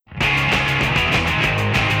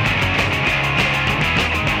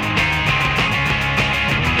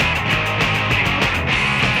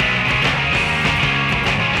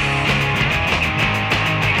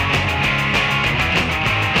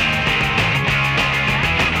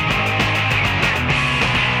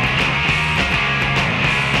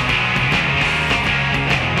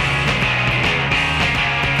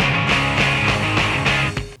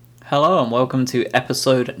and welcome to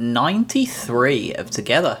episode 93 of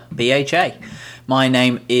Together BHA. My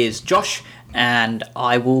name is Josh, and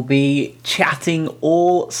I will be chatting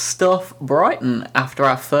all stuff Brighton after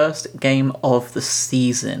our first game of the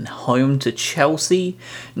season. Home to Chelsea,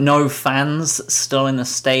 no fans still in the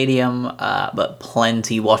stadium, but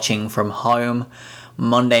plenty watching from home.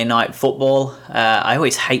 Monday night football. I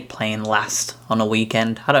always hate playing last on a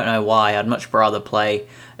weekend. I don't know why. I'd much rather play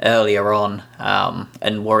earlier on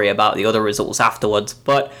and worry about the other results afterwards.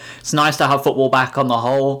 But it's nice to have football back on the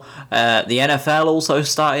whole. The NFL also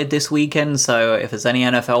started this weekend, so if there's any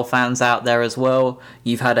NFL fans out there as well,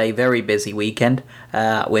 you've had a very busy weekend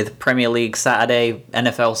with Premier League Saturday,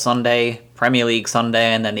 NFL Sunday, Premier League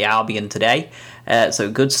Sunday, and then the Albion today. So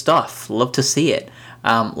good stuff. Love to see it.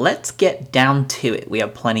 Let's get down to it. We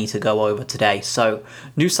have plenty to go over today. So,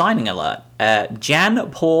 new signing alert.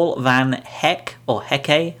 Jan-Paul van Hecke, or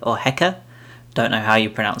Hecke, don't know how you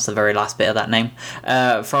pronounce the very last bit of that name,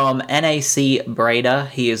 from NAC Breda.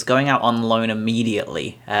 He is going out on loan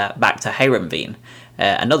immediately back to Heerenveen,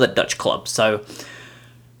 another Dutch club. So,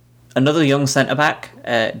 another young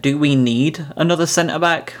centre-back. Do we need another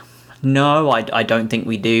centre-back? No, I don't think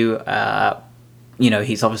we do.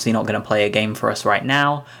 He's obviously not going to play a game for us right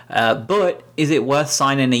now. But is it worth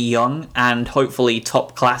signing a young and hopefully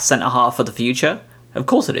top-class centre-half for the future? Of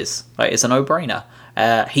course it is. Right? It's a no-brainer.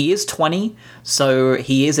 He is 20, so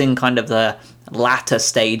he is in kind of the latter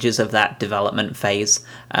stages of that development phase,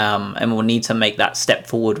 and will need to make that step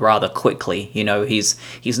forward rather quickly. You know, he's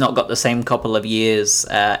not got the same couple of years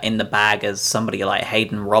in the bag as somebody like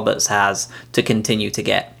Hayden Roberts has to continue to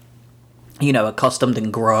get accustomed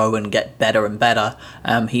and grow and get better and better.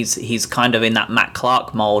 He's kind of in that Matt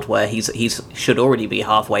Clark mold where he's should already be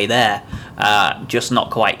halfway there, just not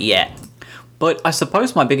quite yet. But I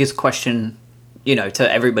suppose my biggest question,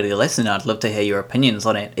 to everybody listening, I'd love to hear your opinions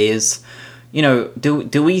on it, is,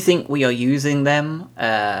 do we think we are using them,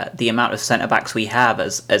 the amount of centre-backs we have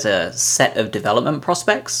as a set of development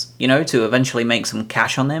prospects, to eventually make some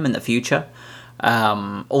cash on them in the future?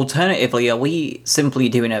 Alternatively, are we simply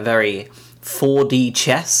doing a very 4D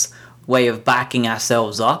chess way of backing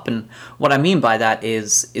ourselves up? And what I mean by that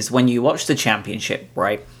is when you watch the Championship,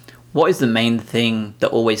 right, what is the main thing that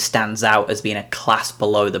always stands out as being a class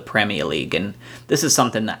below the Premier League? And this is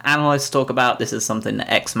something that analysts talk about, this is something that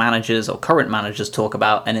ex-managers or current managers talk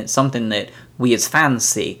about, and it's something that we as fans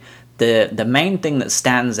see. The main thing that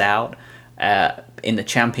stands out in the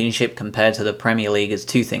Championship compared to the Premier League is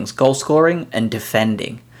two things: goal scoring and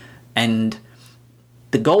defending. And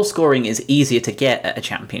the goal scoring is easier to get at a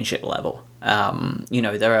Championship level.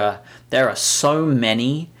 There are so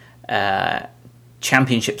many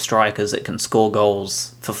Championship strikers that can score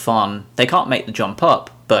goals for fun. They can't make the jump up,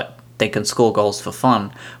 but they can score goals for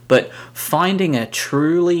fun. But finding a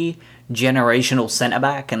truly generational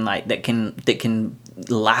centre-back and that can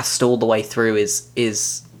last all the way through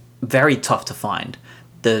is very tough to find.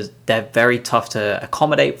 They're very tough to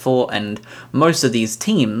accommodate for, and most of these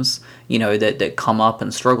teams, that come up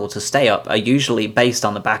and struggle to stay up are usually based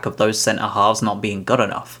on the back of those centre-halves not being good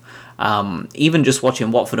enough. Even just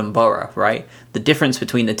watching Watford and Borough, right? The difference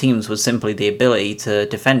between the teams was simply the ability to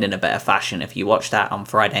defend in a better fashion. If you watched that on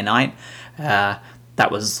Friday night,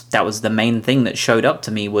 that was the main thing that showed up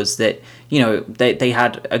to me, was that, they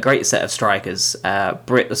had a great set of strikers.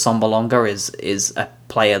 Britt Assombalonga is a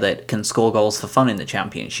player that can score goals for fun in the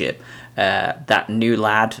Championship. That new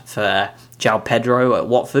lad for João Pedro at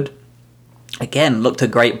Watford, again, looked a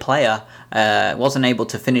great player. Wasn't able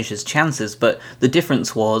to finish his chances, but the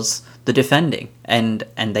difference was the defending, and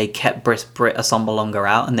they kept Britt Assombalonga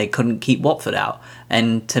out, and they couldn't keep Watford out.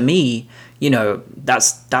 And to me,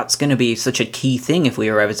 that's going to be such a key thing if we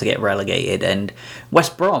were ever to get relegated. And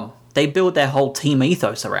West Brom, they build their whole team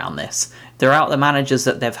ethos around this. Throughout the managers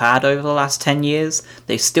that they've had over the last 10 years,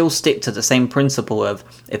 they still stick to the same principle of,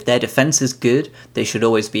 if their defence is good, they should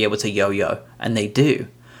always be able to yo-yo, and they do.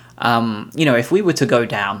 If we were to go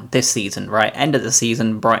down this season, right, end of the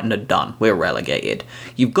season, Brighton are done, we're relegated.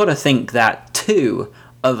 You've got to think that 2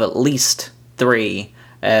 of at least 3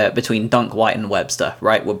 between Dunk, White and Webster,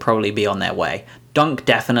 right, would probably be on their way. Dunk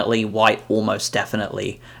definitely, White almost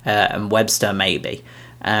definitely, and Webster maybe.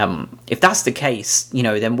 If that's the case,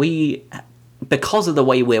 then we, because of the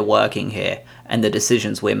way we're working here and the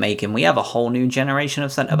decisions we're making, we have a whole new generation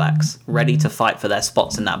of centre-backs ready to fight for their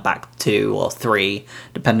spots in that back 2 or 3,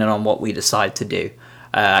 depending on what we decide to do.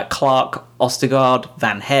 Clark, Ostergaard,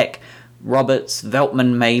 Van Hecke, Roberts,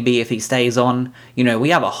 Veltman maybe if he stays on. We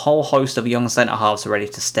have a whole host of young centre-halves ready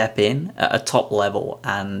to step in at a top level,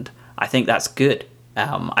 and I think that's good.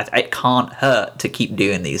 It can't hurt to keep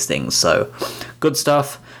doing these things, so good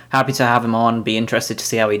stuff. happy to have him on. Be interested to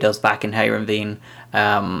see how he does back in Heerenveen.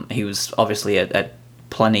 He was obviously a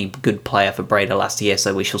plenty good player for Breda last year,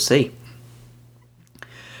 so we shall see.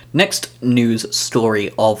 Next news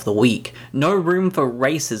story of the week. No room for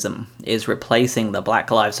racism is replacing the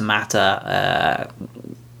Black Lives Matter,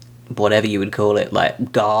 whatever you would call it,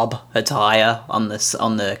 like garb, attire on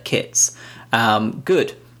the kits.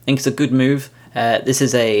 Good. I think it's a good move. This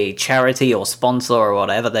is a charity or sponsor or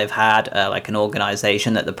whatever they've had, like an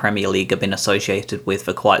organisation that the Premier League have been associated with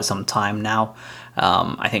for quite some time now.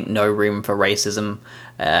 I think no room for racism.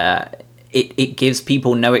 It gives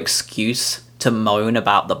people no excuse to moan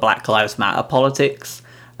about the Black Lives Matter politics.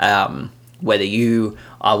 Whether you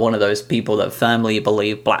are one of those people that firmly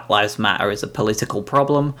believe Black Lives Matter is a political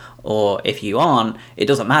problem, or if you aren't, it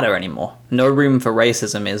doesn't matter anymore. No room for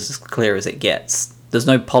racism is as clear as it gets. There's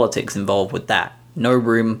no politics involved with that. No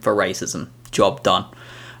room for racism. Job done.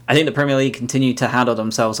 I think the Premier League continue to handle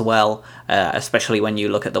themselves well, especially when you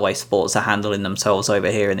look at the way sports are handling themselves over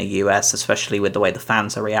here in the US, especially with the way the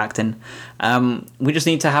fans are reacting. We just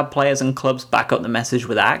need to have players and clubs back up the message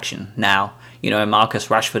with action now. Marcus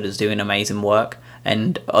Rashford is doing amazing work,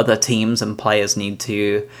 and other teams and players need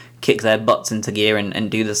to kick their butts into gear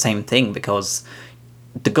and do the same thing, because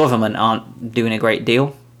the government aren't doing a great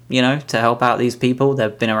deal, to help out these people.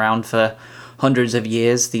 They've been around for hundreds of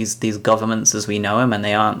years, these governments as we know them, and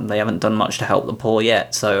they haven't done much to help the poor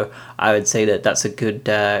yet. So I would say that that's a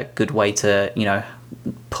good way to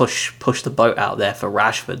push the boat out there for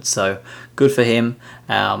Rashford. So good for him.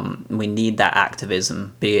 We need that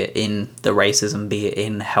activism, be it in the racism, be it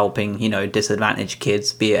in helping disadvantaged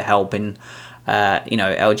kids, be it helping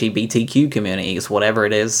LGBTQ communities, whatever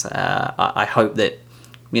it is. I hope that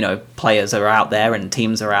players are out there and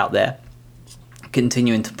teams are out there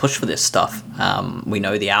continuing to push for this stuff. We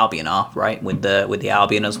know the Albion are, right, with the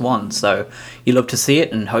Albion as one, so you love to see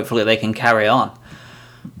it, and hopefully they can carry on.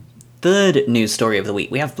 Third news story of the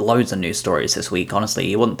week. We have loads of news stories this week. Honestly,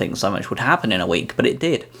 you wouldn't think so much would happen in a week, but it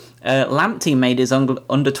did. Lamptey made his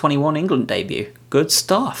under-21 England debut. Good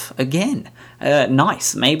stuff. Again.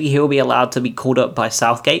 Nice. Maybe he'll be allowed to be called up by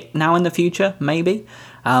Southgate now in the future, maybe.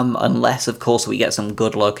 Unless, of course, we get some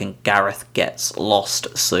good luck and Gareth gets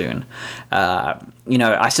lost soon.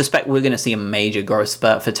 I suspect we're going to see a major growth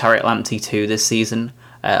spurt for Tariq Lamptey too this season.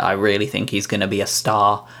 I really think he's going to be a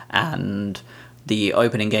star, and the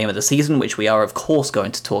opening game of the season, which we are of course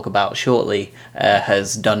going to talk about shortly,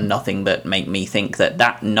 has done nothing but make me think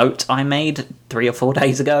that note I made 3 or 4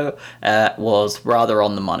 days ago was rather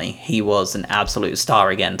on the money. He was an absolute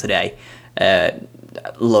star again today.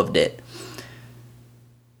 Loved it.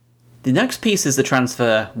 The next piece is the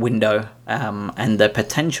transfer window, and the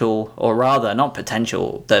potential, or rather not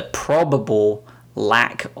potential, the probable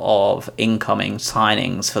lack of incoming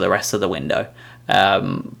signings for the rest of the window.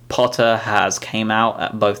 Potter has came out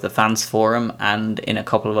at both the fans forum and in a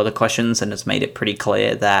couple of other questions and has made it pretty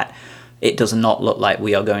clear that it does not look like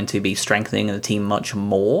we are going to be strengthening the team much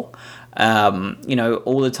more.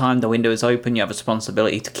 All the time the window is open, you have a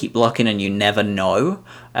responsibility to keep looking, and you never know.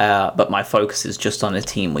 But my focus is just on the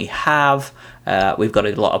team we have. We've got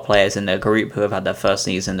a lot of players in their group who have had their first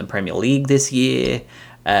season in the Premier League this year.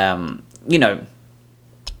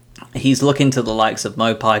 He's looking to the likes of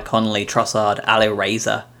Mopai, Connolly, Trossard, Ali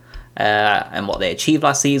Reza, and what they achieved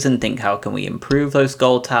last season. Think, how can we improve those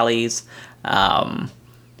goal tallies?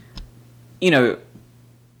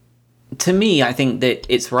 To me, I think that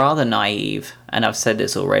it's rather naive, and I've said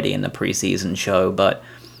this already in the preseason show, but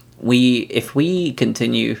if we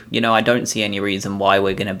continue, I don't see any reason why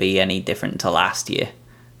we're going to be any different to last year.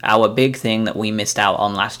 Our big thing that we missed out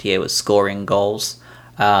on last year was scoring goals.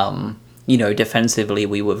 Defensively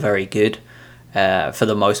we were very good for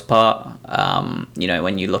the most part.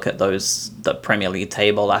 When you look at the Premier League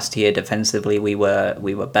table last year, defensively we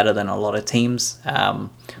were better than a lot of teams.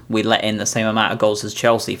 We let in the same amount of goals as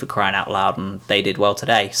Chelsea, for crying out loud, and they did well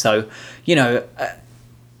today. So,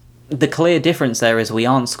 the clear difference there is we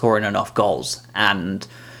aren't scoring enough goals, and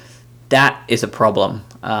that is a problem.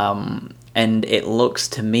 And it looks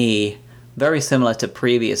to me very similar to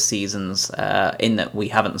previous seasons, in that we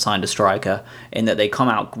haven't signed a striker, in that they come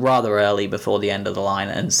out rather early before the end of the line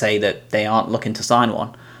and say that they aren't looking to sign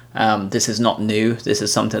one. This is not new. This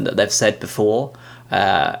is something that they've said before.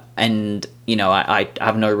 And I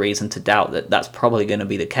have no reason to doubt that that's probably going to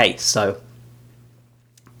be the case. So,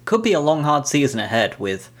 could be a long, hard season ahead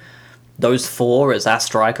with those 4 as our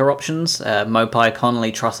striker options. Mopai,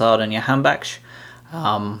 Connolly, Trossard and Johan Baksh.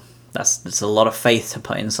 That's a lot of faith to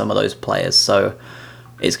put in some of those players, so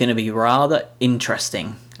it's going to be rather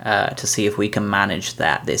interesting to see if we can manage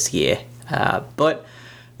that this year. But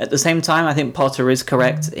At the same time, I think Potter is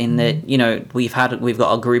correct in that, we've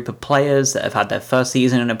got a group of players that have had their first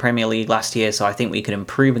season in the Premier League last year, so I think we can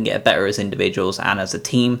improve and get better as individuals and as a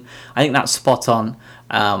team. I think that's spot on.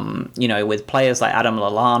 With players like Adam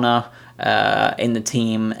Lallana in the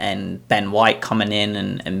team and Ben White coming in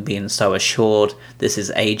and being so assured. This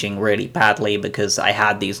is aging really badly because I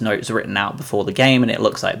had these notes written out before the game and it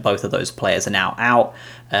looks like both of those players are now out,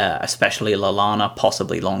 especially Lallana,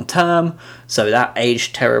 possibly long term. So that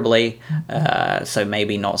aged terribly, so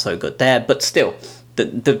maybe not so good there. But still,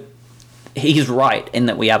 he's right in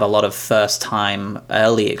that we have a lot of first-time,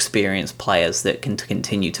 early experienced players that can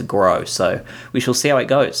continue to grow. So we shall see how it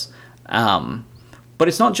goes. But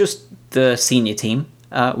it's not just the senior team.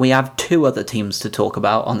 We have two other teams to talk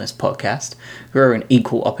about on this podcast. We're an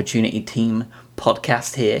equal opportunity team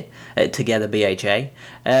podcast here at Together BHA.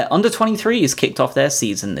 Under 23s kicked off their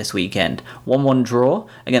season this weekend. 1-1 draw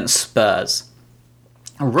against Spurs.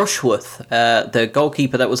 Rushworth, the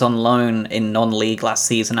goalkeeper that was on loan in non-league last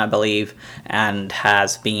season, I believe, and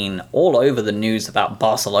has been all over the news about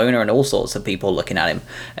Barcelona and all sorts of people looking at him.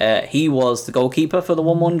 He was the goalkeeper for the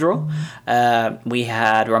 1-1 draw. We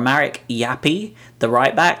had Romaric Yapi, the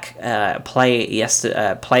right back, play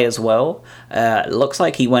as well. Looks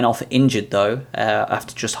like he went off injured though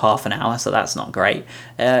after just half an hour, so that's not great.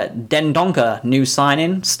 Dendoncker, new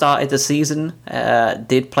signing, started the season,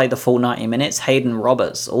 did play the full 90 minutes. Hayden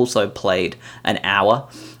Roberts also played an hour.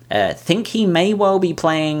 Think he may well be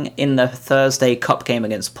playing in the Thursday Cup game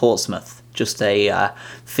against Portsmouth. Just a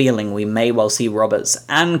feeling we may well see Roberts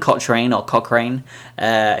and Cochrane,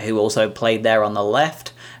 who also played there on the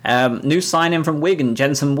left. New signing from Wigan,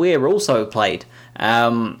 Jensen Weir, also played.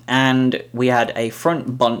 And we had a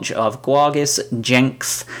front bunch of Guargis,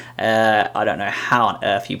 Jenks, I don't know how on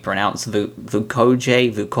earth you pronounce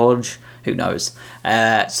Vukoj, who knows.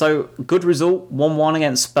 So, good result, 1-1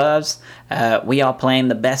 against Spurs. We are playing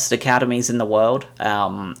the best academies in the world,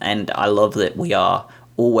 and I love that we are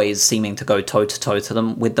always seeming to go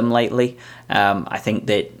toe-to-toe with them lately. I think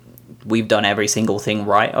that we've done every single thing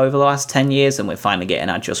right over the last 10 years, and we're finally getting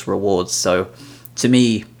our just rewards. So, to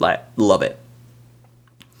me, love it.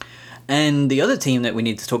 And the other team that we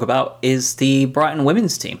need to talk about is the Brighton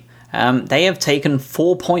women's team. They have taken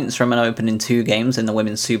 4 points from an opening 2 games in the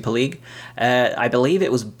Women's Super League. I believe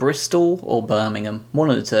it was Bristol or Birmingham, one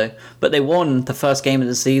of the two. But they won the first game of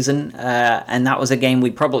the season, and that was a game we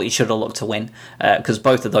probably should have looked to win, because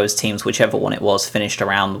both of those teams, whichever one it was, finished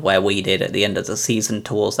around where we did at the end of the season,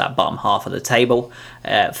 towards that bottom half of the table.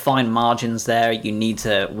 Fine margins there. You need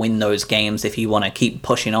to win those games if you want to keep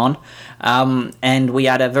pushing on. And we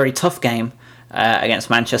had a very tough game against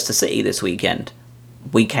Manchester City this weekend.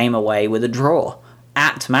 We came away with a draw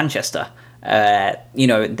at Manchester.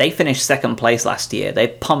 They finished second place last year. They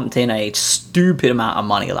pumped in a stupid amount of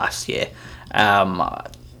money last year.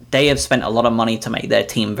 They have spent a lot of money to make their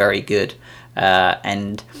team very good.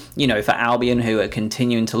 And for Albion, who are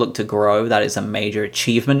continuing to look to grow, that is a major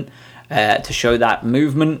achievement. To show that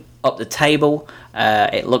movement up the table,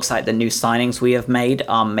 it looks like the new signings we have made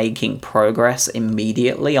are making progress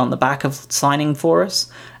immediately on the back of signing for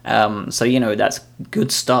us. So that's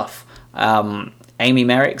good stuff. Amy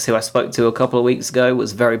Merricks, who I spoke to a couple of weeks ago,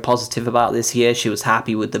 was very positive about this year. She was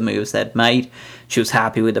happy with the moves they'd made. She was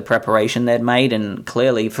happy with the preparation they'd made, and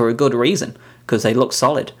clearly for a good reason, because they look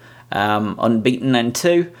solid. Unbeaten and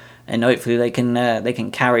 2, and hopefully they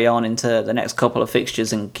can carry on into the next couple of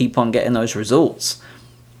fixtures and keep on getting those results.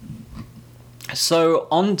 So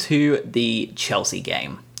on to the Chelsea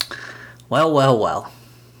game. Well.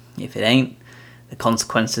 If it ain't the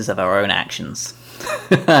consequences of our own actions.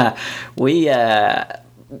 We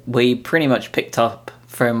pretty much picked up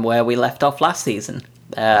from where we left off last season.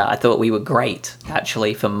 I thought we were great,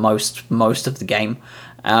 actually, for most of the game,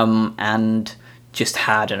 and just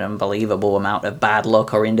had an unbelievable amount of bad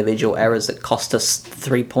luck or individual errors that cost us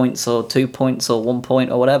 3 points or 2 points or 1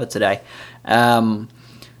 point or whatever today.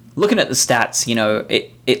 Looking at the stats,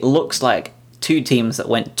 it looks like two teams that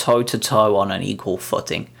went toe-to-toe on an equal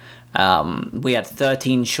footing. We had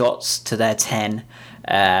 13 shots to their 10,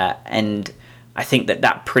 and I think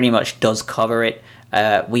that pretty much does cover it.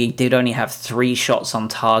 We did only have 3 shots on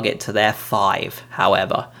target to their 5,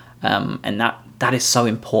 however, and that is so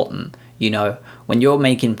important. When you're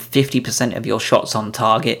making 50% of your shots on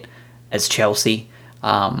target as Chelsea,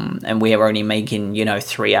 and we are only making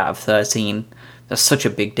 3 out of 13, that's such a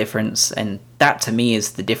big difference, and that to me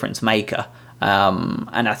is the difference maker.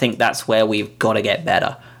 And I think that's where we've got to get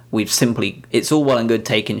better. It's all well and good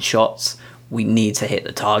taking shots. We need to hit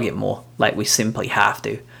the target more. We simply have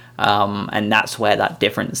to. And that's where that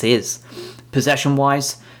difference is.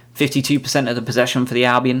 Possession-wise, 52% of the possession for the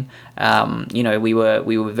Albion. We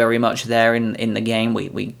were very much there in the game.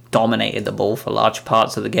 We dominated the ball for large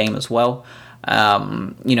parts of the game as well.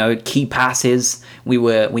 Key passes.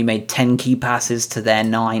 We made 10 key passes to their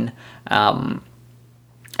 9.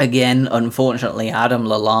 Again, unfortunately, Adam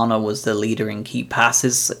Lallana was the leader in key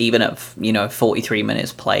passes, even at 43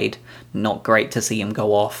 minutes played. Not great to see him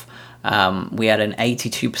go off. We had an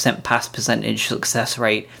 82% pass percentage success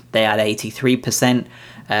rate. They had 83%.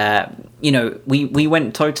 We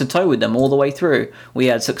went toe-to-toe with them all the way through. We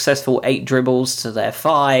had successful 8 dribbles to their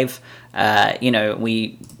 5.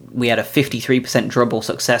 We had a 53% dribble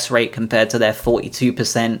success rate compared to their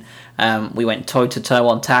 42%. We went toe-to-toe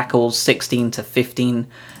on tackles, 16 to 15.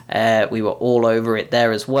 We were all over it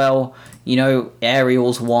there as well.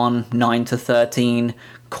 Aerials won 9 to 13.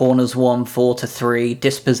 Corners won 4 to 3.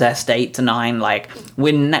 Dispossessed 8 to 9. Like,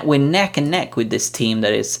 we're neck and neck with this team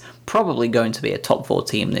that is probably going to be a top 4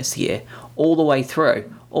 team this year. All the way through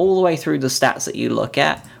the stats that you look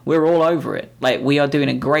at, we're all over it. Like, we are doing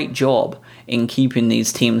a great job in keeping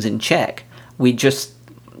these teams in check.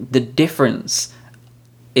 The difference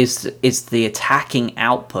is the attacking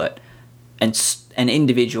output and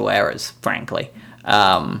individual errors, frankly.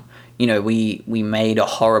 We made a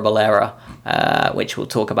horrible error, which we'll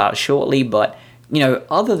talk about shortly, but,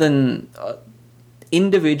 other than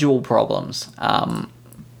individual problems,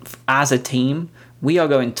 as a team, we are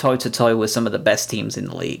going toe-to-toe with some of the best teams in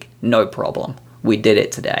the league. No problem. We did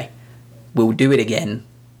it today. We'll do it again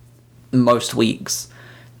most weeks.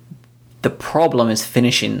 The problem is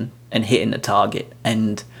finishing and hitting the target,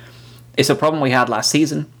 and it's a problem we had last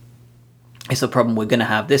season. It's a problem we're going to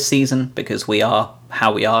have this season because we are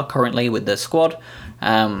how we are currently with the squad.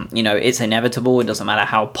 It's inevitable. It doesn't matter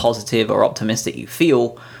how positive or optimistic you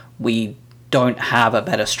feel. We don't have a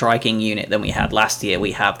better striking unit than we had last year.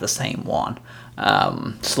 We have the same one.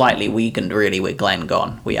 Slightly weakened, really, with Glenn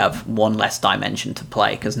gone. We have one less dimension to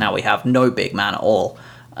play because now we have no big man at all.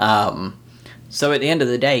 So at the end of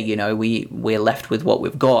the day, we're left with what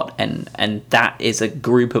we've got, and that is a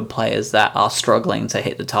group of players that are struggling to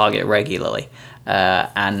hit the target regularly.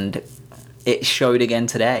 And it showed again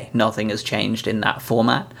today. Nothing has changed in that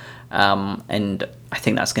format. And I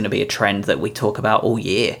think that's going to be a trend that we talk about all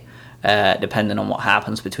year, depending on what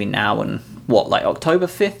happens between now and, October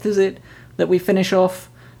 5th, is it, that we finish off?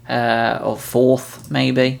 Or 4th,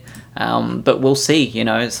 maybe. But we'll see.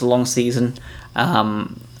 It's a long season. I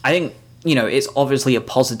think, it's obviously a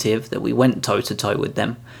positive that we went toe-to-toe with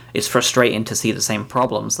them. It's frustrating to see the same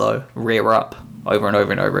problems, though, rear up over and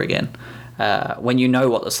over and over again. When you know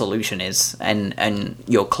what the solution is, and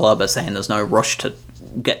your club are saying there's no rush to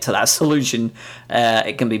get to that solution,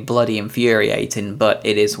 it can be bloody infuriating, but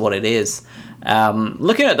it is what it is.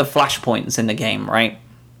 Looking at the flashpoints in the game, right?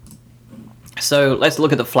 So let's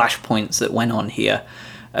look at the flashpoints that went on here.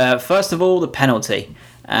 First of all, the penalty.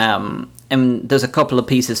 And there's a couple of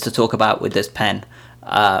pieces to talk about with this pen.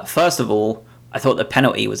 First of all, I thought the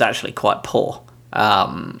penalty was actually quite poor. He's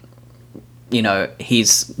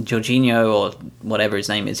Jorginho, or whatever his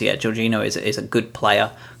name is. Yeah, Jorginho is a good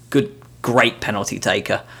player, great penalty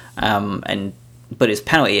taker. But his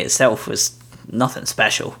penalty itself was nothing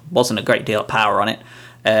special. Wasn't a great deal of power on it.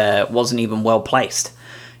 Wasn't even well placed.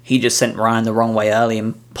 He just sent Ryan the wrong way early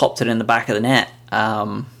and popped it in the back of the net.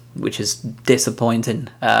 Which is disappointing,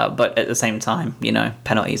 but at the same time,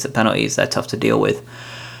 penalties are penalties, they're tough to deal with.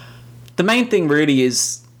 The main thing really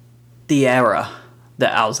is the error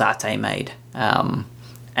that Alzate made.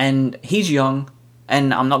 And he's young,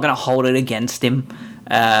 and I'm not going to hold it against him.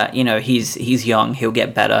 He's young, he'll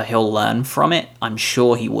get better, he'll learn from it, I'm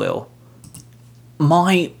sure he will.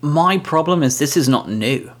 My problem is this is not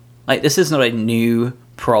new. This is not a new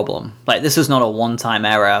problem. This is not a one-time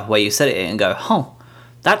error where you set it and go,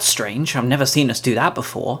 that's strange. I've never seen us do that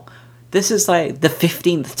before. This is the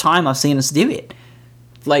 15th time I've seen us do it.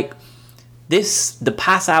 The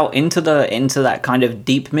pass out into that kind of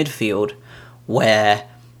deep midfield where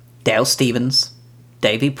Dale Stephens,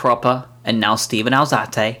 Davy Proper, and now Steven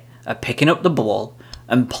Alzate are picking up the ball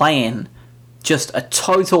and playing just a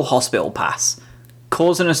total hospital pass,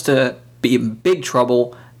 causing us to be in big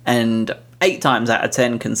trouble and 8 times out of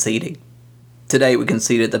 10 conceding. Today we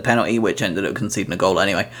conceded the penalty, which ended up conceding a goal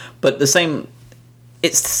anyway. But it's the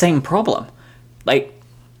same problem. I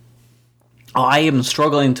am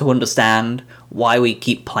struggling to understand why we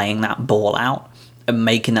keep playing that ball out and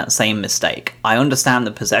making that same mistake. I understand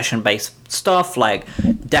the possession-based stuff,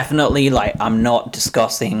 definitely, I'm not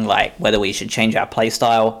discussing, whether we should change our play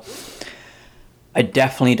style. I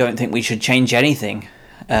definitely don't think we should change anything.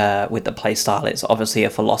 with the play style. It's obviously a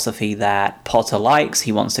philosophy that Potter likes.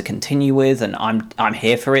 He wants to continue with, and I'm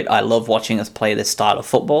here for it. I love watching us play this style of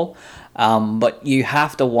football. But you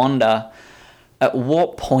have to wonder, at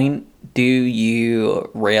what point do you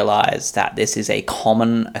realize that this is a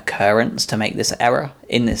common occurrence to make this error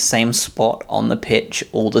in this same spot on the pitch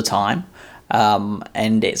all the time?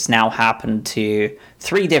 And it's now happened to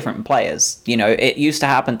 3 different players. You know, it used to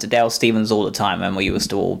happen to Dale Stephens all the time, and we used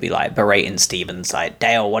to all be like berating Stephens, like,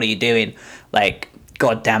 Dale, what are you doing? Like,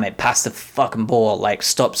 God damn it, pass the fucking ball, like,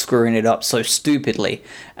 stop screwing it up so stupidly.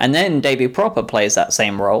 And then Davy Proper plays that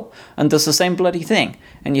same role and does the same bloody thing.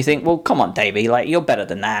 And you think, well, come on, Davy, like, you're better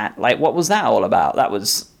than that. Like, what was that all about? That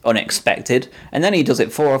was unexpected. And then he does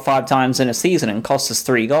it 4 or 5 times in a season and costs us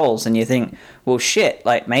 3 goals. And you think, well, shit,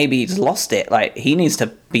 like, maybe he's lost it. Like, he needs to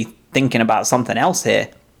be thinking about something else here.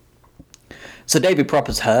 So David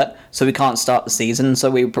Proper's hurt, so we can't start the season, so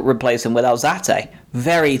we replace him with Alzate.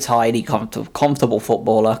 Very tidy, comfortable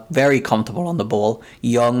footballer, very comfortable on the ball,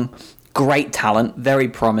 young, great talent, very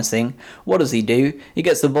promising. What does he do? He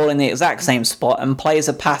gets the ball in the exact same spot and plays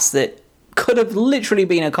a pass that could have literally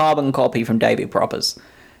been a carbon copy from David Proper's.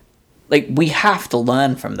 Like, we have to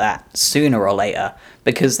learn from that sooner or later,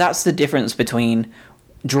 because that's the difference between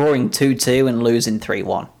drawing 2-2 and losing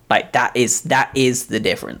 3-1. Like, that is the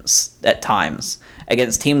difference at times.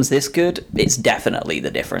 Against teams this good, it's definitely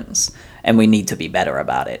the difference. And we need to be better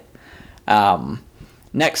about it.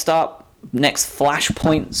 Next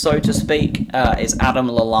flashpoint, so to speak, is Adam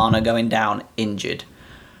Lallana going down injured.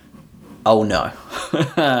 Oh no.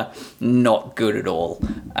 Not good at all.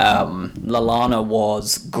 Lallana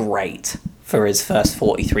was great for his first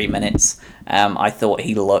 43 minutes. I thought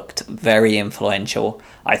he looked very influential.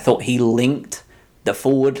 I thought he linked the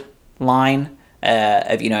forward line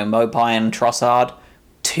of, Maupay and Trossard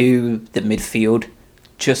to the midfield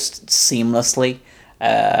just seamlessly.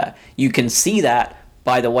 You can see that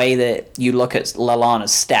by the way that you look at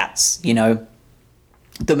Lallana's stats.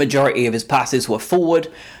 The majority of his passes were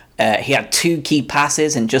forward. He had 2 key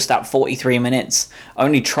passes in just that 43 minutes.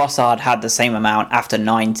 Only Trossard had the same amount after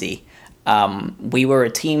 90. We were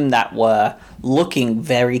a team that were looking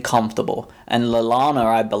very comfortable, and Lallana,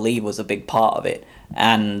 I believe, was a big part of it.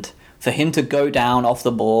 And for him to go down off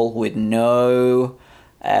the ball with no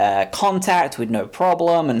contact, with no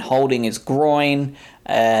problem, and holding his groin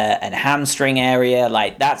and hamstring area,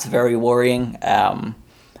 like, that's very worrying.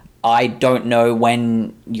 I don't know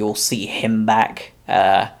when you'll see him back.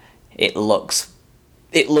 It looks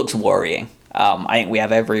worrying. I think we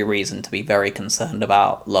have every reason to be very concerned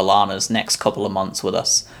about Lallana's next couple of months with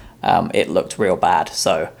us. It looked real bad,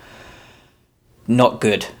 so not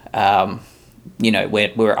good.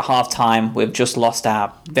 We're at half-time. We've just lost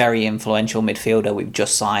our very influential midfielder we've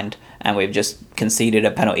just signed, and we've just conceded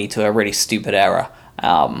a penalty to a really stupid error.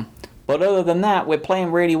 But other than that, we're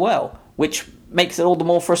playing really well, which makes it all the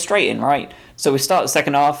more frustrating, right? So we start the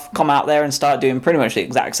second half, come out there and start doing pretty much the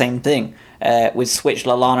exact same thing. We switched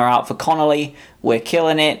Lallana out for Connolly. We're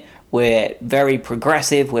killing it. We're very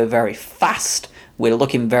progressive. We're very fast. We're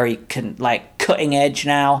looking very cutting edge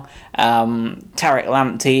now. Tariq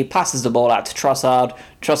Lamptey passes the ball out to Trossard.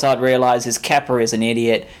 Trossard realises Kepa is an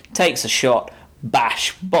idiot, takes a shot,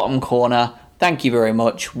 bash, bottom corner. Thank you very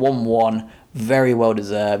much. 1-1, very well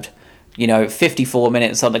deserved. 54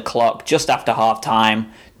 minutes on the clock, just after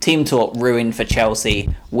half-time. Team talk ruined for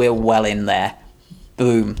Chelsea. We're well in there.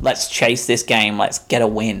 Boom. Let's chase this game. Let's get a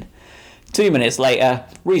win. 2 minutes later,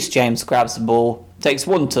 Reece James grabs the ball, takes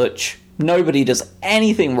one touch. Nobody does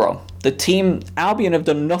anything wrong. The team, Albion, have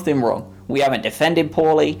done nothing wrong. We haven't defended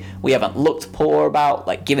poorly. We haven't looked poor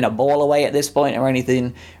about giving a ball away at this point or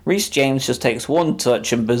anything. Reece James just takes one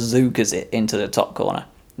touch and bazookas it into the top corner.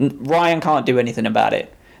 Ryan can't do anything about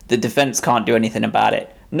it. The defence can't do anything about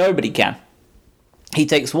it. Nobody can. He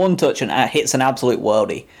takes one touch and hits an absolute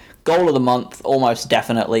worldie. Goal of the month, almost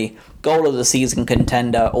definitely. Goal of the season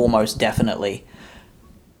contender, almost definitely.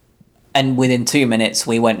 And within 2 minutes,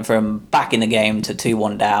 we went from back in the game to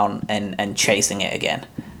 2-1 down and chasing it again.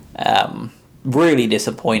 Really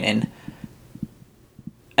disappointing.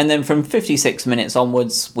 And then from 56 minutes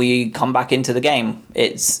onwards, we come back into the game.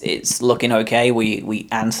 It's looking okay. We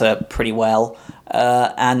answer pretty well.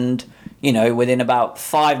 And within about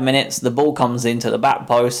 5 minutes, the ball comes into the back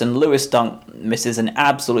post and Lewis Dunk misses an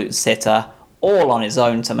absolute sitter all on his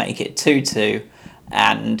own to make it 2-2.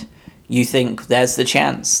 And you think, there's the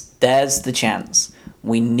chance. There's the chance.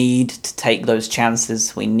 We need to take those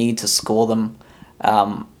chances. We need to score them.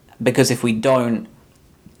 Because if we don't,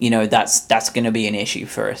 that's going to be an issue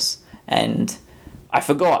for us. And I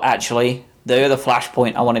forgot, actually, the other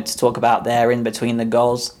flashpoint I wanted to talk about there in between the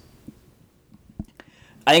goals.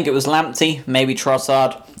 I think it was Lamptey, maybe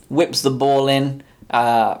Trossard, whips the ball in.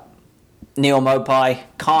 Neal Maupay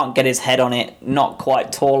can't get his head on it, not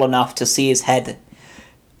quite tall enough to see his head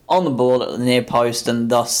on the ball at the near post, and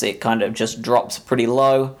thus it kind of just drops pretty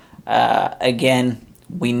low. Again,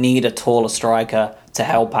 we need a taller striker to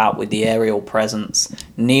help out with the aerial presence.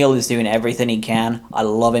 Neal is doing everything he can. I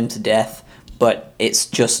love him to death, but it's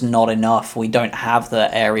just not enough. We don't have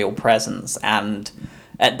the aerial presence, and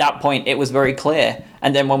at that point it was very clear.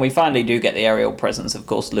 And then when we finally do get the aerial presence, of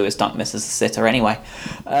course, Lewis Dunk misses the sitter anyway.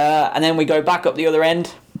 And then we go back up the other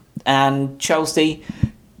end, and Chelsea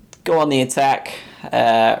go on the attack.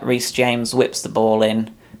 Reece James whips the ball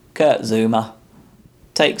in. Kurt Zouma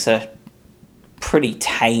takes a pretty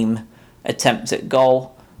tame attempt at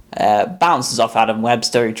goal. Bounces off Adam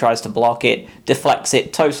Webster, who tries to block it, deflects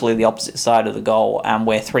it totally the opposite side of the goal, and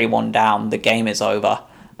we're 3-1 down. The game is over,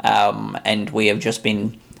 and we have just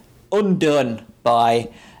been undone by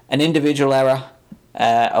an individual error,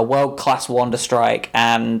 a world-class wonder strike,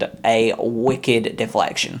 and a wicked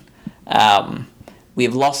deflection.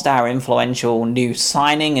 We've lost our influential new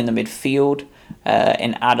signing in the midfield,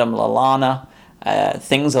 in Adam Lallana.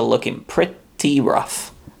 Things are looking pretty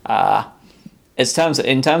rough. In terms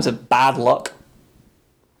of bad luck,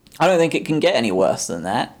 I don't think it can get any worse than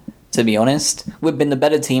that, to be honest. We've been the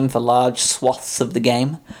better team for large swaths of the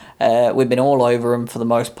game. We've been all over them for the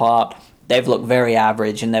most part. They've looked very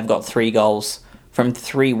average, and they've got 3 goals from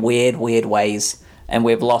 3 weird ways, and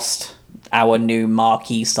we've lost our new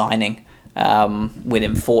marquee signing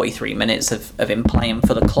within 43 minutes of him playing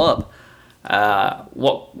for the club. How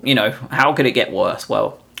could it get worse?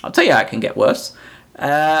 Well, I'll tell you how it can get worse.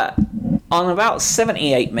 On about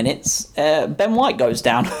 78 minutes, Ben White goes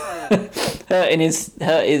down, hurting his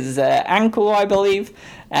ankle, I believe.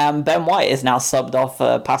 Ben White is now subbed off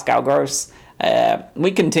Pascal Gross.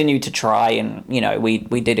 We continue to try, and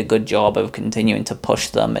we did a good job of continuing to push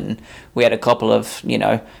them, and we had a couple of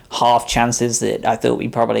half chances that I thought we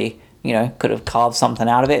probably could have carved something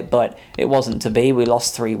out of it, but it wasn't to be. We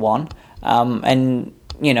lost 3-1, and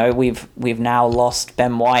we've now lost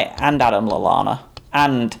Ben White and Adam Lallana,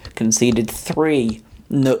 and conceded 3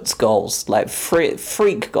 nuts goals, like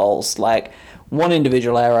freak goals, like 1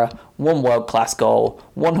 individual error, 1 world-class goal,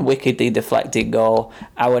 1 wickedly deflected goal.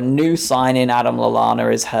 Our new signing, Adam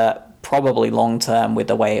Lallana, is hurt, probably long-term with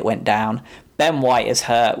the way it went down. Ben White is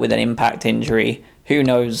hurt with an impact injury. Who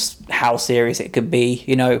knows how serious it could be?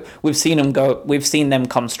 We've seen them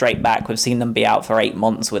come straight back. We've seen them be out for 8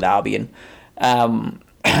 months with Albion.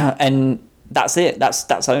 And that's it.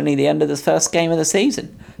 That's only the end of the first game of the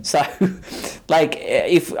season. So,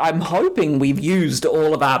 if I'm hoping we've used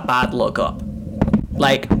all of our bad luck up.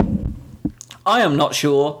 I am not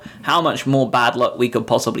sure how much more bad luck we could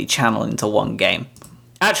possibly channel into one game.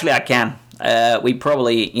 Actually, I can. We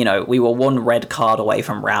probably, we were 1 red card away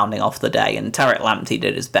from rounding off the day, and Tariq Lamptey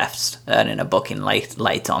did his best, earning a booking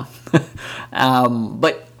late on.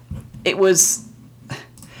 But it was,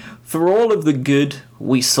 for all of the good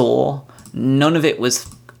we saw, none of it was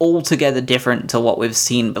altogether different to what we've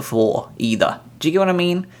seen before either. Do you get what I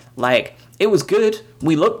mean? It was good,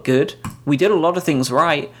 we looked good, we did a lot of things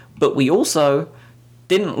right, but we also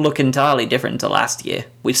didn't look entirely different to last year.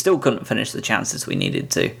 We still couldn't finish the chances we needed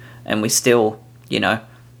to, and we still,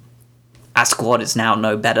 our squad is now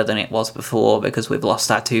no better than it was before because we've lost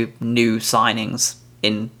our 2 new signings,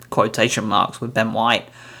 in quotation marks, with Ben White.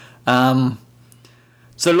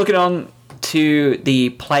 So looking on to the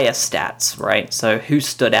player stats, right? So who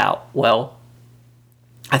stood out? Well,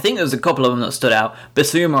 I think there's a couple of them that stood out.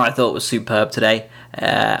 Bissouma, I thought, was superb today.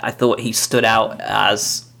 I thought he stood out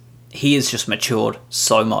as he has just matured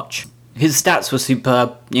so much. His stats were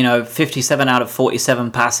superb. 57 out of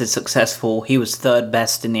 47 passes successful. He was 3rd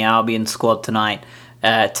best in the Albion squad tonight.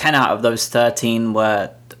 10 out of those 13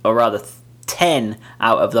 were, or rather 10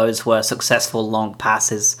 out of those were successful long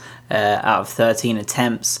passes out of 13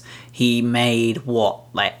 attempts. He made,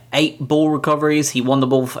 8 ball recoveries. He won the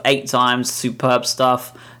ball for 8 times. Superb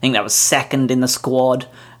stuff. I think that was 2nd in the squad.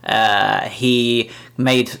 He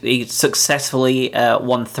successfully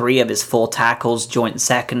won 3 of his 4 tackles, joint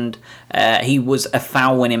 2nd. He was a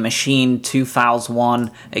foul-winning machine, 2 fouls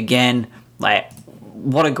won. Again,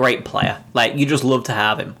 what a great player. You just love to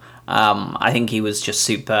have him. I think he was just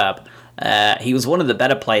superb. He was one of the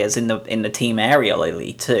better players in the team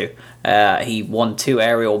aerially too. He won 2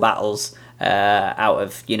 aerial battles out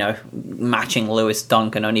of matching Lewis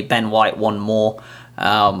Dunk, and only Ben White won more.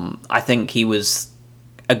 I think he was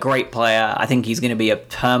a great player. I think he's going to be a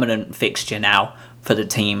permanent fixture now for the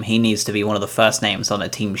team. He needs to be one of the first names on a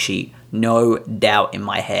team sheet, no doubt in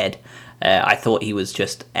my head. I thought he was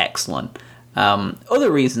just excellent.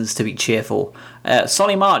 Other reasons to be cheerful.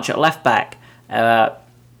 Solly March at left back.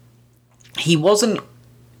 He wasn't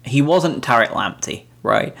Tariq Lamptey,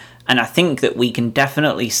 right? And I think that we can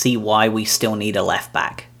definitely see why we still need a left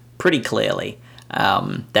back pretty clearly.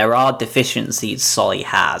 There are deficiencies Solly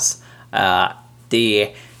has.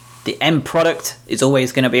 The end product is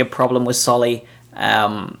always going to be a problem with Solly.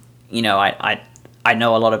 I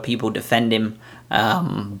know a lot of people defend him,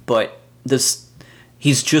 but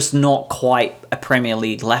he's just not quite a Premier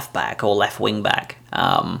League left back or left wing back.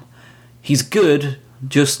 He's good,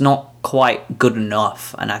 just not quite good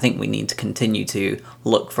enough, and I think we need to continue to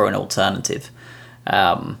look for an alternative.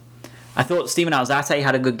 I thought Steven Alzate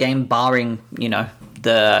had a good game, barring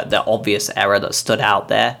the obvious error that stood out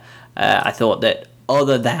there. I thought that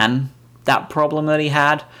other than that problem that he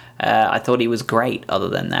had, I thought he was great. Other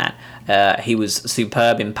than that, he was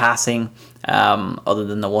superb in passing. Other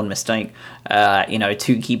than the one mistake,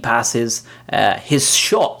 2 key passes. His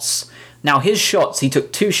shots. Now, he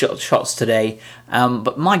took 2 shots today,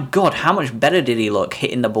 but my God, how much better did he look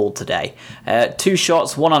hitting the ball today? 2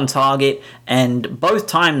 shots, 1 on target, and both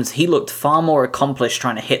times he looked far more accomplished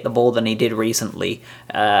trying to hit the ball than he did recently.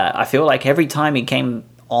 I feel like every time he came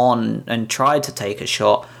on and tried to take a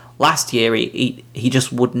shot, last year he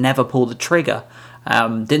just would never pull the trigger.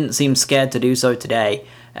 Didn't seem scared to do so today.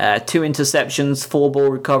 2 interceptions, 4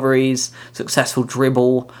 ball recoveries, successful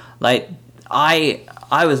dribble.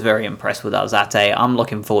 I was very impressed with Alzate. I'm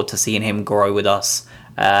looking forward to seeing him grow with us.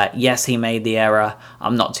 Yes, he made the error.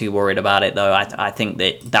 I'm not too worried about it, though. I think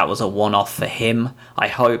that was a one-off for him, I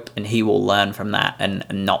hope, and he will learn from that and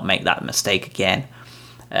not make that mistake again.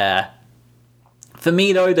 For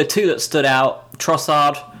me, though, the 2 that stood out,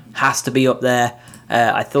 Trossard has to be up there.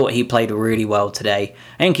 I thought he played really well today.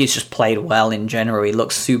 I think he's just played well in general. He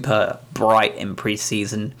looks super bright in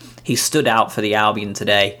pre-season. He stood out for the Albion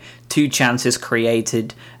today. 2 chances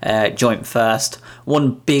created, joint first.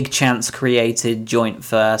 1 big chance created, joint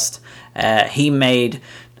first. He made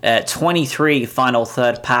 23 final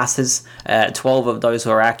third passes. 12 of those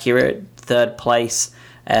were accurate. 3rd place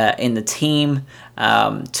in the team.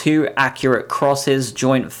 2 accurate crosses,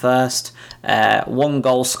 joint first. 1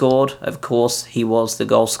 goal scored. Of course, he was the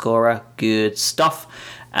goal scorer. Good stuff.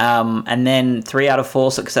 And then 3 out of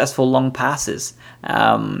 4 successful long passes.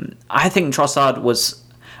 I think Trossard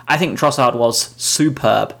was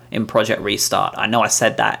superb in Project Restart. I know I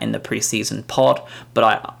said that in the preseason pod,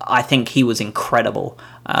 but I think he was incredible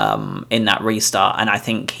in that restart, and I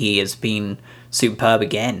think he has been superb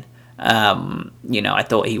again. I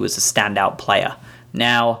thought he was a standout player.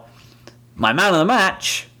 Now, my man of the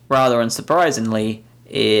match, rather unsurprisingly,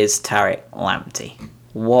 is Tariq Lamptey.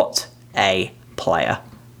 What a player.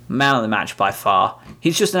 Man of the match by far.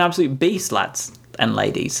 He's just an absolute beast, lads and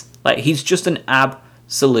ladies. He's just an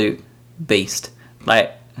absolute beast.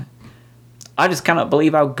 I just cannot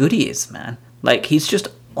believe how good he is, man. He's just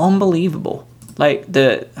unbelievable.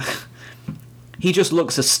 He just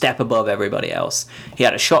looks a step above everybody else. He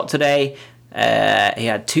had a shot today. He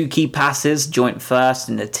had 2 key passes, joint first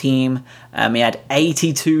in the team. He had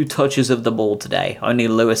 82 touches of the ball today. Only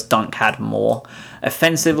Lewis Dunk had more.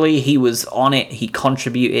 Offensively, he was on it. He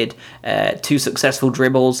contributed 2 successful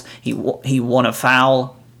dribbles. He won a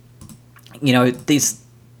foul.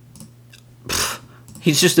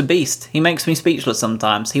 He's just a beast. He makes me speechless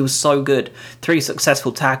sometimes. He was so good. 3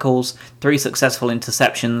 successful tackles, 3 successful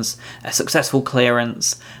interceptions, a successful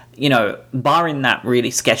clearance. Barring that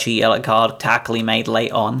really sketchy yellow card tackle he made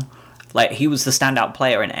late on, he was the standout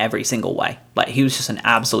player in every single way. He was just an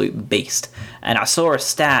absolute beast. And I saw a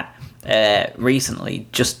stat recently,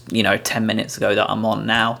 just 10 minutes ago that I'm on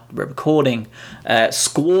now, recording.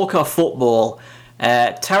 Squawker Football.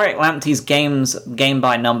 Tariq Lamptey's game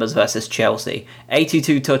by numbers versus Chelsea.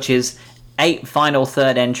 82 touches, 8 final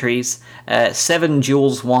third entries, 7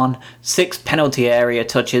 duels won, 6 penalty area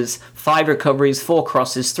touches, 5 recoveries, 4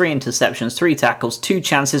 crosses, 3 interceptions, 3 tackles, 2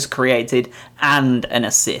 chances created, and an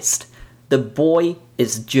assist. The boy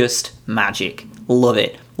is just magic. Love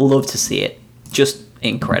it. Love to see it. Just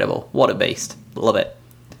incredible. What a beast. Love it.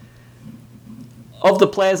 Of the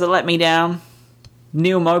players that let me down,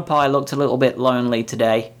 Neal Maupay looked a little bit lonely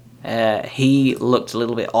today. He looked a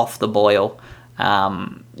little bit off the boil.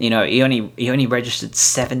 He only registered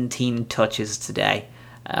 17 touches today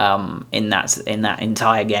in that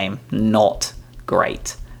entire game. Not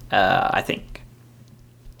great. I think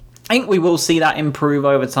we will see that improve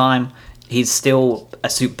over time. He's still a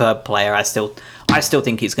superb player. I still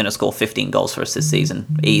think he's going to score 15 goals for us this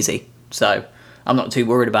season, easy. So I'm not too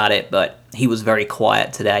worried about it. But he was very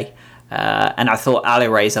quiet today, and I thought Ali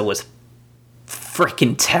Reza was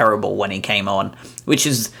freaking terrible when he came on. which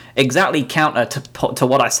is exactly counter to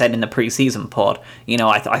what I said in the preseason pod.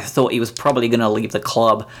 I thought he was probably going to leave the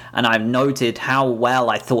club, and I've noted how well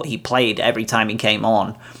I thought he played every time he came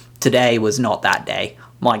on. Today was not that day.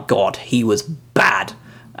 My God, he was bad.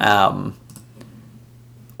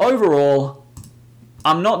 Overall,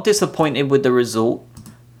 I'm not disappointed with the result,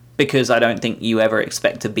 because I don't think you ever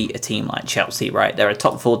expect to beat a team like Chelsea, right? They're a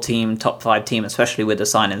top 4 team, top 5 team, especially with the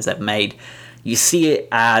signings they've made. You see it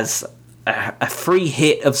as a free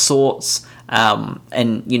hit of sorts, and,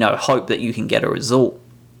 hope that you can get a result.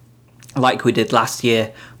 Like we did last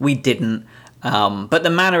year, we didn't. But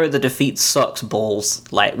the manner of the defeat sucks balls.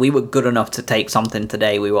 Like, we were good enough to take something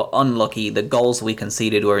today. We were unlucky. The goals we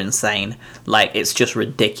conceded were insane. Like, it's just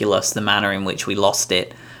ridiculous, the manner in which we lost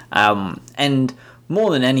it. And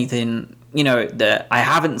more than anything, I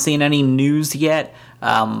haven't seen any news yet,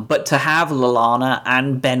 but to have Lallana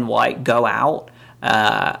and Ben White go out,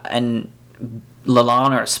 and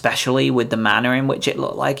Lallana especially with the manner in which it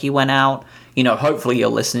looked like he went out, hopefully you're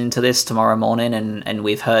listening to this tomorrow morning and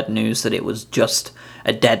we've heard news that it was just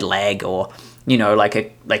a dead leg, or, like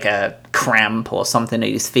a cramp or something that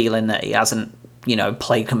he's feeling, that he hasn't,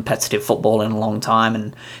 played competitive football in a long time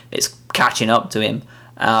and it's catching up to him,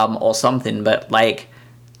 or something. But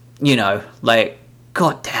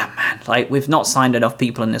god damn, man, we've not signed enough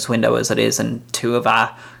people in this window as it is, and 2 of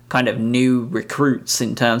our kind of new recruits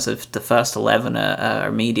in terms of the first 11 are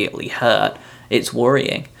immediately hurt. It's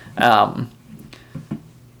worrying.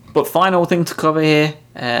 But final thing to cover here,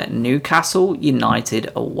 Newcastle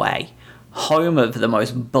United away. Home of the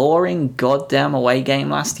most boring goddamn away game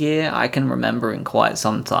last year I can remember in quite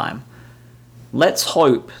some time. Let's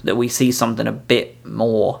hope that we see something a bit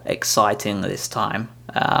more exciting this time.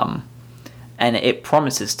 And it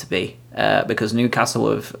promises to be, because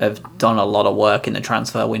Newcastle have done a lot of work in the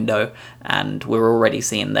transfer window, and we're already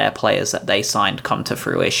seeing their players that they signed come to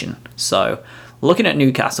fruition. So, looking at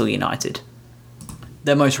Newcastle United,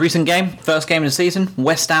 their most recent game, first game of the season,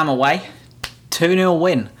 West Ham away, 2-0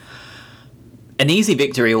 win. An easy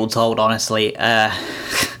victory all told, honestly.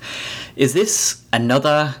 Is this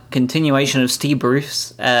another continuation of Steve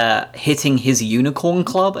Bruce hitting his unicorn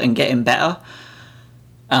club and getting better?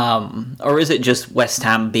 Or is it just West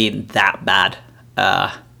Ham being that bad?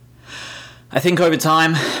 I think over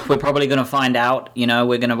time, we're probably going to find out.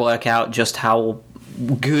 We're going to work out just how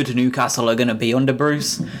good Newcastle are going to be under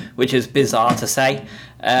Bruce, which is bizarre to say.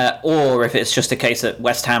 Or if it's just a case that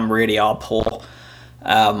West Ham really are poor.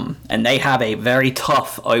 And they have a very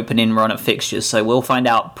tough opening run of fixtures, so we'll find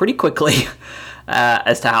out pretty quickly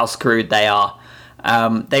as to how screwed they are.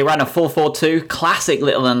 They ran a 4-4-2, classic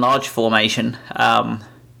little and large formation.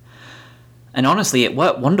 And honestly, it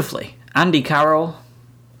worked wonderfully. Andy Carroll,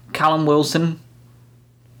 Callum Wilson,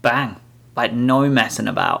 bang. No messing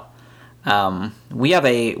about. We have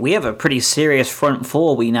a pretty serious front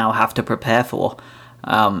 4 we now have to prepare for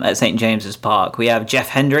at St. James's Park. We have Jeff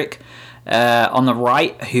Hendrick on the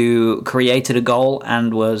right, who created a goal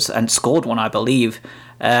and scored one, I believe,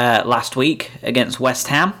 last week against West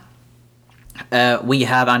Ham. We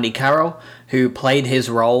have Andy Carroll, who played his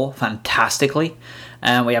role fantastically.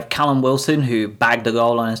 And we have Callum Wilson, who bagged a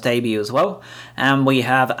goal on his debut as well. And we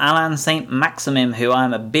have Alain Saint-Maximin, who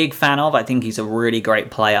I'm a big fan of. I think he's a really great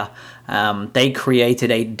player. They created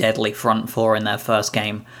a deadly front 4 in their first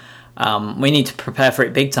game. We need to prepare for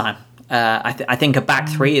it big time. I think a back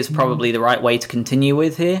 3 is probably the right way to continue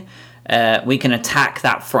with here. We can attack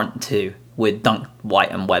that front 2 with Dunk, White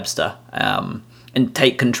and Webster, and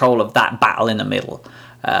take control of that battle in the middle.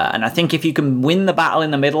 And I think if you can win the battle in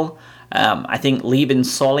the middle, I think leaving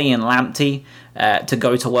Solly and Lamptey to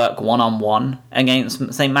go to work one-on-one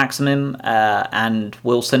against St. Maximin and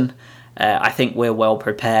Wilson, I think we're well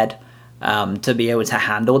prepared to be able to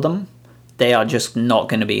handle them. They are just not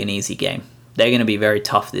going to be an easy game. They're going to be very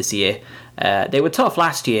tough this year. They were tough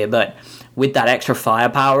last year, but with that extra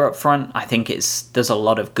firepower up front, I think there's a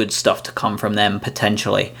lot of good stuff to come from them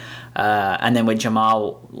potentially. And then with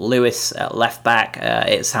Jamal Lewis at left back,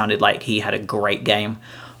 it sounded like he had a great game.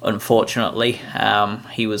 Unfortunately,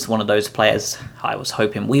 he was one of those players I was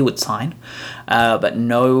hoping we would sign, but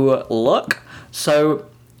no luck. So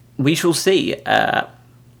we shall see.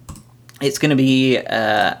 It's going to be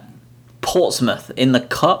Portsmouth in the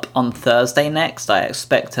Cup on Thursday next. I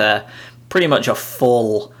expect pretty much a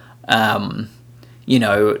full, under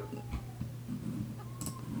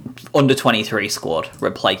 23 squad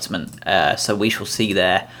replacement. So we shall see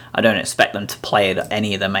there. I don't expect them to play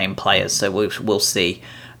any of the main players, so we'll see.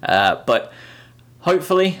 But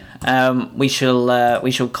hopefully we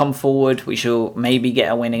shall come forward. We shall maybe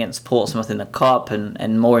get a win against Portsmouth in the Cup,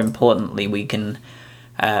 and more importantly, we can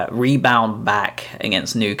rebound back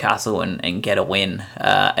against Newcastle and get a win,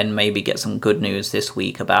 and maybe get some good news this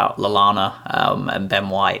week about Lallana and Ben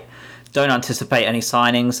White. Don't anticipate any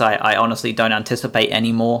signings. I honestly don't anticipate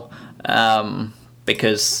any more,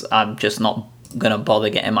 because I'm just not going to bother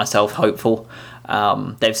getting myself hopeful.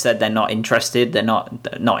 They've said they're not interested. They're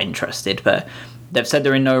not interested, but they've said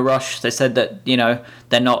they're in no rush. They said that,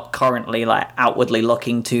 they're not currently outwardly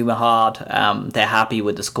looking too hard. They're happy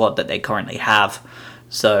with the squad that they currently have.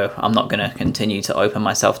 So I'm not going to continue to open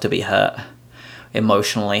myself to be hurt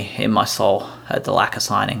emotionally in my soul at the lack of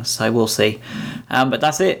signings. So we'll see. But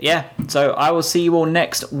that's it. Yeah. So I will see you all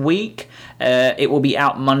next week. It will be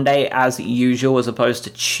out Monday as usual, as opposed to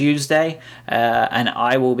Tuesday. And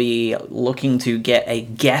I will be looking to get a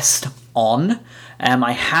guest on.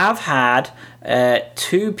 I have had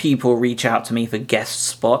 2 people reach out to me for guest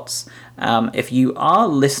spots. If you are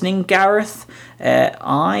listening, Gareth,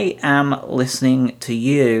 I am listening to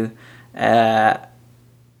you.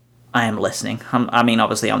 I am listening.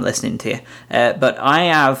 Obviously I'm listening to you. But I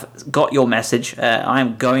have got your message.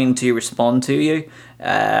 I'm going to respond to you.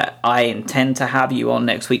 I intend to have you on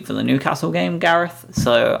next week for the Newcastle game, Gareth.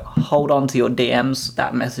 So hold on to your DMs.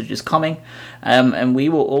 That message is coming. And we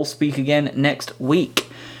will all speak again next week.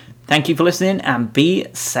 Thank you for listening and be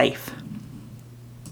safe.